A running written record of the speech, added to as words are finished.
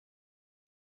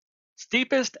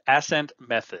Steepest Ascent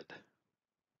method.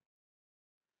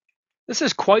 This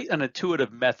is quite an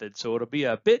intuitive method, so it'll be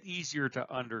a bit easier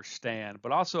to understand,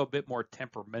 but also a bit more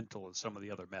temperamental than some of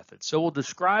the other methods. So we'll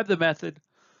describe the method,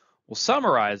 we'll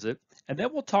summarize it, and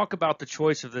then we'll talk about the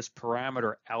choice of this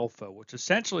parameter alpha, which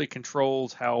essentially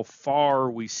controls how far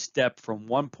we step from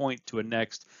one point to a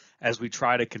next as we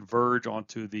try to converge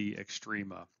onto the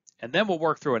extrema. And then we'll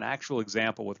work through an actual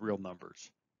example with real numbers.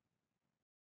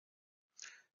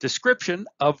 Description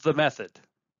of the method.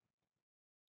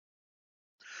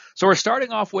 So we're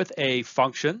starting off with a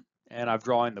function, and I'm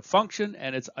drawing the function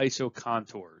and its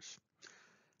isocontours.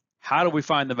 How do we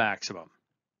find the maximum?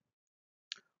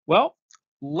 Well,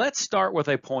 let's start with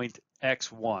a point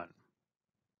x1.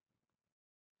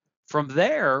 From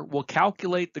there, we'll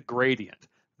calculate the gradient.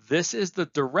 This is the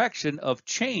direction of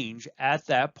change at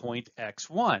that point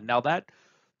x1. Now that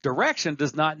direction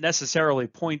does not necessarily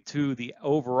point to the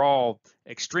overall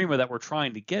extrema that we're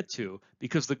trying to get to,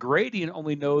 because the gradient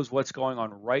only knows what's going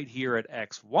on right here at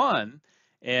x1,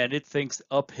 and it thinks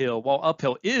uphill. Well,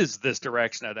 uphill is this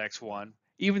direction at x1,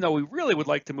 even though we really would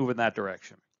like to move in that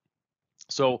direction.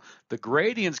 So the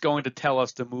gradient's going to tell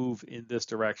us to move in this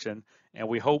direction, and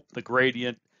we hope the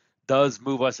gradient does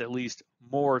move us at least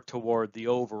more toward the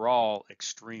overall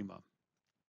extrema.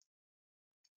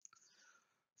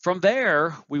 From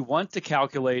there, we want to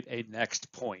calculate a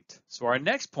next point. So our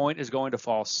next point is going to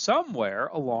fall somewhere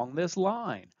along this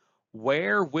line.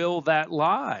 Where will that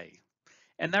lie?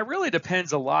 And that really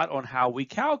depends a lot on how we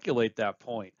calculate that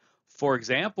point. For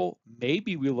example,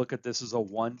 maybe we look at this as a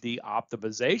 1D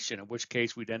optimization, in which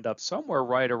case we'd end up somewhere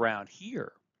right around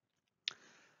here.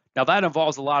 Now that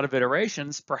involves a lot of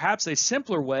iterations. Perhaps a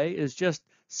simpler way is just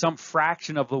some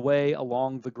fraction of the way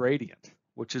along the gradient,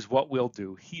 which is what we'll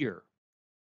do here.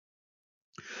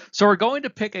 So we're going to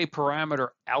pick a parameter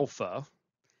alpha,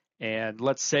 and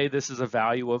let's say this is a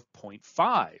value of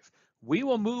 0.5. We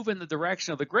will move in the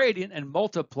direction of the gradient and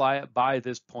multiply it by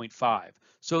this 0.5.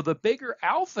 So the bigger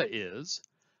alpha is,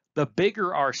 the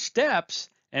bigger our steps,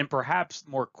 and perhaps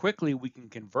more quickly we can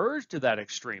converge to that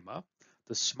extrema.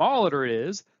 The smaller it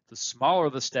is, the smaller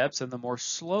the steps, and the more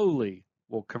slowly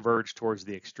we'll converge towards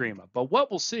the extrema. But what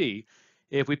we'll see,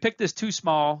 if we pick this too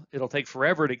small, it'll take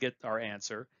forever to get our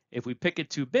answer. If we pick it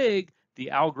too big, the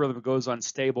algorithm goes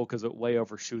unstable because it way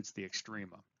overshoots the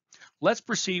extrema. Let's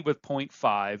proceed with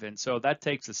 0.5, and so that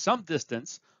takes us some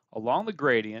distance along the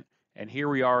gradient, and here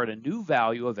we are at a new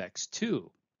value of x2.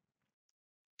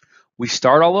 We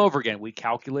start all over again. We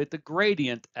calculate the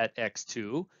gradient at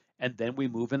x2, and then we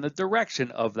move in the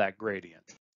direction of that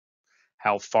gradient.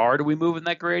 How far do we move in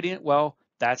that gradient? Well,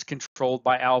 that's controlled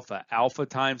by alpha. Alpha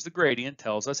times the gradient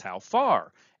tells us how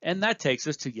far. And that takes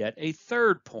us to yet a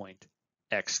third point,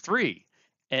 x3.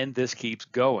 And this keeps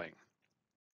going.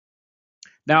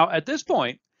 Now, at this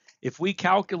point, if we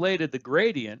calculated the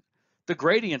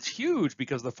gradient's huge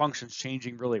because the function's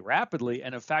changing really rapidly.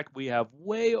 And in fact, we have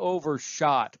way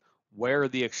overshot where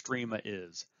the extrema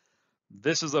is.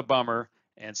 This is a bummer.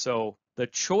 And so the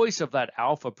choice of that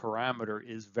alpha parameter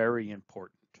is very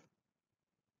important.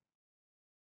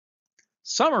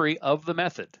 Summary of the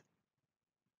method.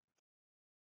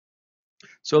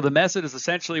 So the method is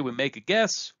essentially we make a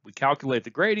guess, we calculate the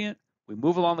gradient, we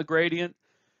move along the gradient,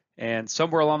 and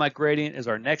somewhere along that gradient is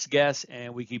our next guess,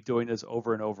 and we keep doing this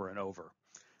over and over and over.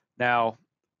 Now,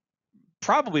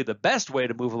 probably the best way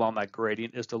to move along that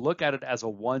gradient is to look at it as a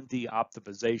 1D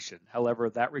optimization. However,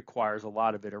 that requires a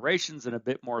lot of iterations and a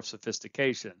bit more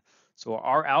sophistication. So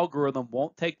our algorithm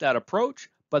won't take that approach,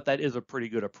 but that is a pretty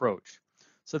good approach.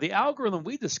 So the algorithm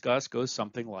we discuss goes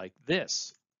something like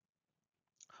this.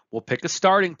 We'll pick a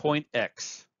starting point,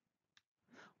 x.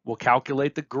 We'll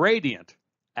calculate the gradient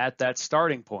at that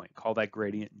starting point, call that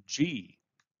gradient g.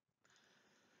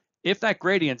 If that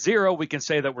gradient's 0, we can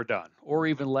say that we're done, or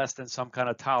even less than some kind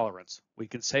of tolerance. We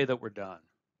can say that we're done.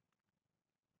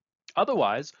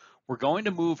 Otherwise, we're going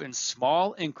to move in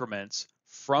small increments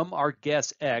from our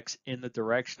guess x in the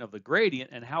direction of the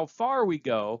gradient, and how far we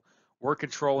go, we're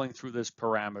controlling through this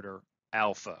parameter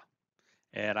alpha.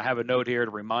 And I have a note here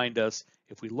to remind us,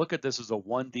 if we look at this as a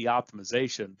 1D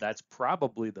optimization, that's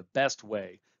probably the best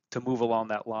way to move along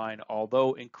that line,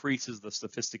 although increases the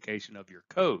sophistication of your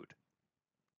code.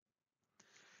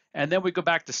 And then we go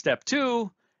back to step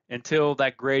 2 until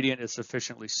that gradient is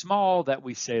sufficiently small that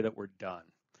we say that we're done.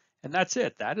 And that's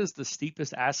it. That is the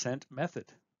steepest ascent method.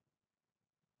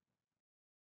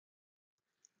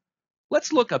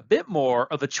 Let's look a bit more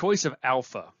of the choice of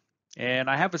alpha. And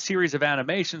I have a series of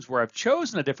animations where I've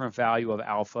chosen a different value of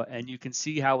alpha, and you can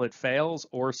see how it fails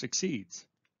or succeeds.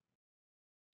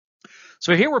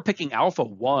 So here we're picking alpha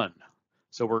 1.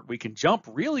 So we can jump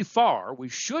really far. We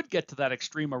should get to that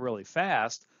extrema really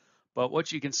fast, but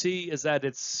what you can see is that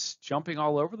it's jumping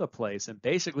all over the place and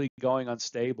basically going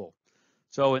unstable.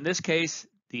 So in this case,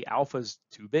 the alpha is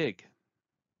too big.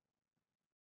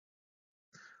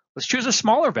 Let's choose a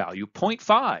smaller value,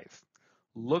 0.5.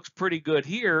 Looks pretty good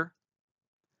here,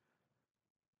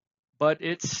 but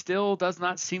it still does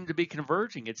not seem to be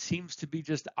converging. It seems to be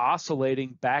just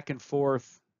oscillating back and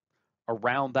forth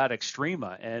around that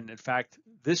extrema. And in fact,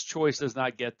 this choice does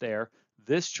not get there.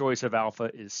 This choice of alpha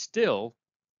is still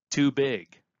too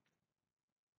big.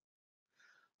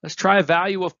 Let's try a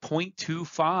value of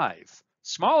 0.25.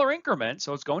 Smaller increment,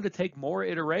 so it's going to take more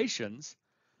iterations,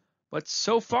 but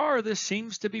so far this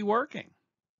seems to be working.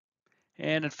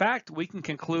 And in fact, we can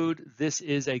conclude this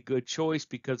is a good choice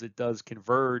because it does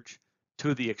converge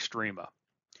to the extrema.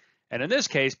 And in this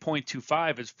case,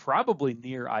 0.25 is probably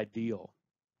near ideal.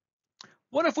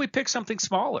 What if we pick something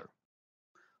smaller?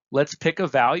 Let's pick a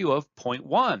value of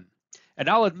 0.1. And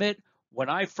I'll admit, when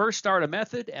I first start a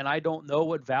method and I don't know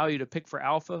what value to pick for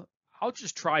alpha, I'll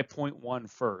just try 0.1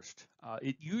 first.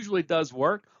 It usually does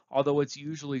work, although it's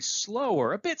usually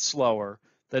slower, a bit slower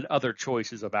than other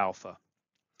choices of alpha.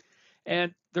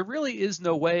 And there really is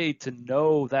no way to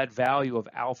know that value of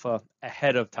alpha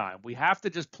ahead of time. We have to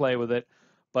just play with it.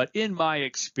 But in my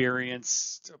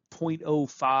experience,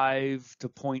 0.05 to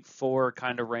 0.4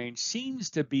 kind of range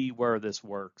seems to be where this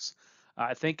works.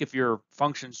 I think if your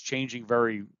function's changing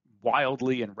very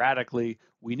wildly and radically,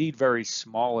 we need very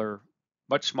smaller,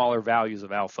 much smaller values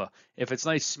of alpha. If it's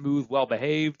nice, smooth,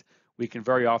 well-behaved, we can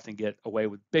very often get away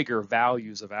with bigger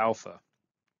values of alpha.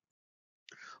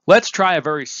 Let's try a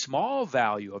very small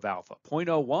value of alpha,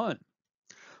 0.01.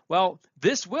 Well,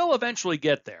 this will eventually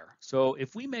get there. So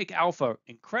if we make alpha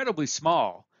incredibly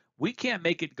small, we can't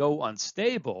make it go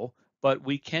unstable, but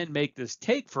we can make this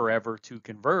take forever to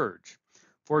converge.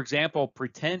 For example,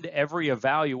 pretend every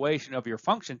evaluation of your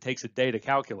function takes a day to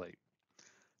calculate.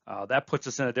 That puts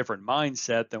us in a different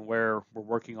mindset than where we're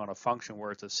working on a function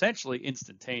where it's essentially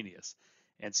instantaneous.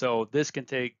 And so this can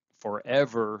take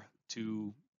forever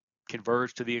to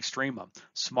converge to the extremum.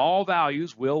 Small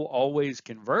values will always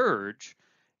converge.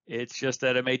 It's just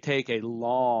that it may take a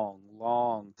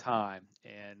long time,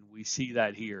 and we see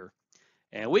that here.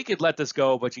 And we could let this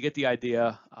go, but you get the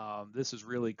idea. This is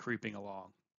really creeping along.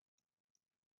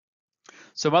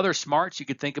 Some other smarts you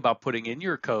could think about putting in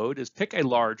your code is pick a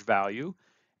large value,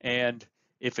 and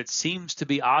if it seems to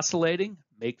be oscillating,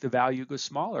 make the value go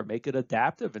smaller, make it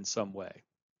adaptive in some way.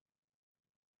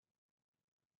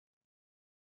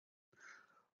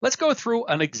 Let's go through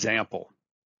an example.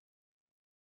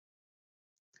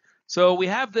 So we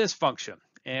have this function,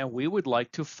 and we would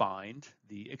like to find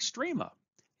the extrema.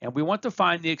 And we want to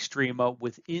find the extrema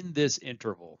within this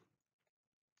interval.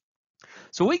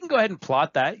 So we can go ahead and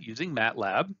plot that using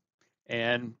MATLAB,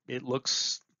 and it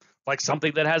looks like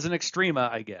something that has an extrema,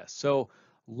 I guess. So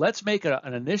let's make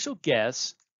an initial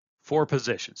guess for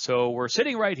position. So we're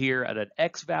sitting right here at an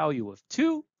x value of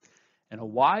 2 and a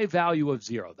y value of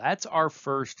 0. That's our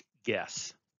first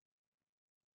guess.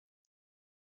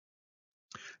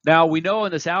 Now we know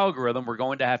in this algorithm, we're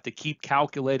going to have to keep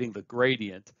calculating the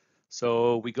gradient.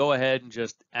 So we go ahead and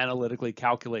just analytically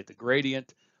calculate the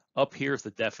gradient. Up here's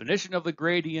the definition of the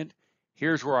gradient.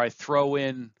 Here's where I throw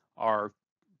in our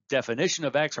definition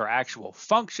of x, our actual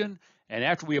function. And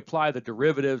after we apply the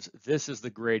derivatives, this is the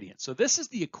gradient. So this is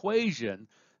the equation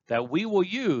that we will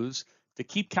use to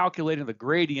keep calculating the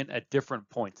gradient at different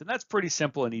points. And that's pretty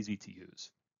simple and easy to use.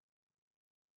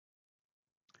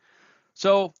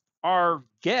 So our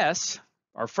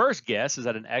first guess is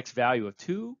at an x value of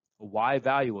 2, a y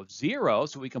value of 0.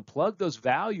 So we can plug those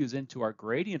values into our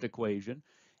gradient equation.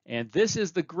 And this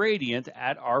is the gradient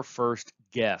at our first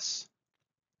guess.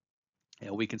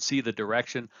 And we can see the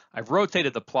direction. I've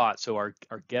rotated the plot, so our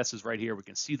guess is right here. We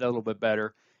can see that a little bit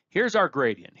better. Here's our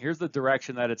gradient. Here's the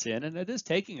direction that it's in, and it is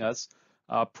taking us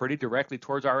pretty directly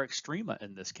towards our extrema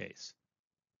in this case.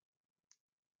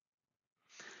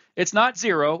 It's not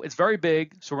 0. It's very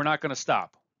big, so we're not going to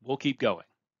stop. We'll keep going.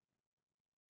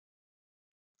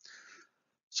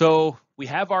 So we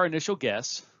have our initial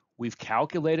guess. We've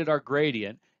calculated our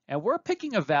gradient, and we're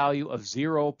picking a value of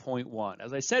 0.1.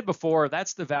 As I said before,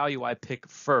 that's the value I pick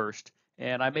first,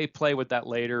 and I may play with that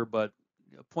later, but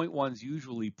 0.1 is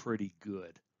usually pretty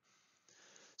good.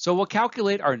 So we'll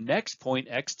calculate our next point,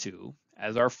 x2,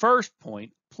 as our first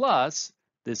point plus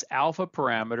this alpha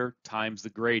parameter times the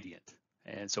gradient.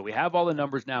 And so we have all the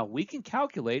numbers now. We can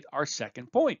calculate our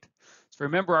second point. So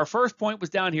remember, our first point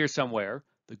was down here somewhere.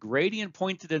 The gradient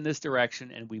pointed in this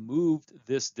direction, and we moved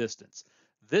this distance.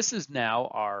 This is now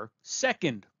our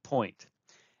second point.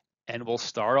 and we'll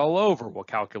start all over. We'll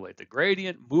calculate the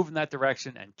gradient, move in that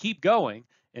direction, and keep going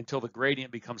until the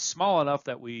gradient becomes small enough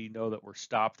that we know that we're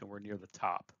stopped and we're near the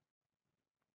top.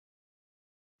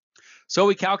 So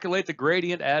we calculate the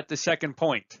gradient at the second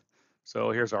point.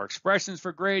 So here's our expressions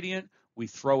for gradient. We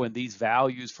throw in these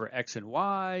values for x and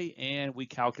y, and we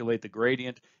calculate the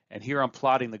gradient. And here I'm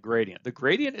plotting the gradient. The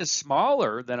gradient is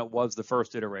smaller than it was the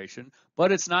first iteration,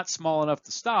 but it's not small enough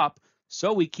to stop,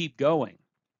 so we keep going.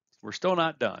 We're still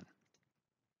not done.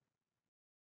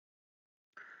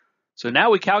 So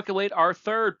now we calculate our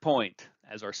third point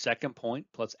as our second point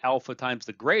plus alpha times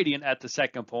the gradient at the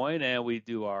second point, and we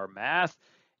do our math,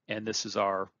 and this is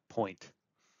our point.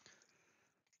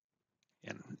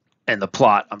 And the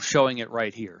plot, I'm showing it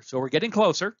right here. So we're getting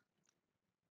closer.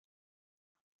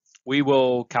 We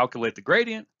will calculate the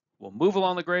gradient, we'll move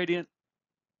along the gradient,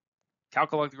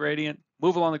 calculate the gradient,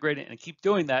 move along the gradient, and keep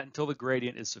doing that until the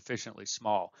gradient is sufficiently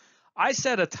small. I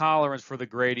set a tolerance for the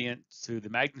gradient to the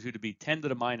magnitude to be 10 to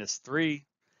the minus 3.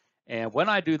 And when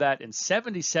I do that in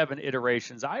 77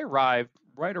 iterations, I arrive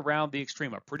right around the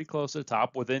extrema, pretty close to the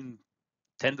top, within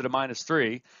 10 to the minus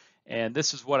 3. And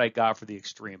this is what I got for the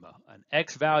extrema, an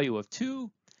x value of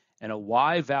 2 and a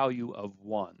y value of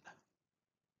 1.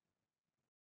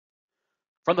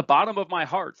 From the bottom of my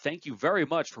heart, thank you very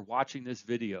much for watching this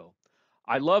video.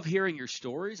 I love hearing your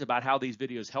stories about how these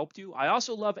videos helped you. I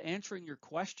also love answering your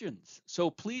questions. So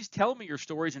please tell me your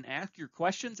stories and ask your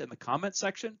questions in the comment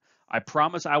section. I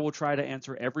promise I will try to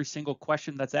answer every single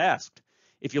question that's asked.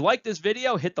 If you like this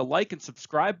video, hit the like and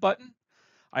subscribe button.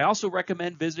 I also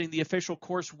recommend visiting the official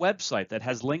course website that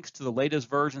has links to the latest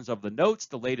versions of the notes,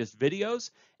 the latest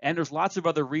videos, and there's lots of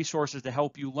other resources to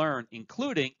help you learn,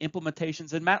 including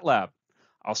implementations in MATLAB.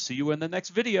 I'll see you in the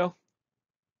next video.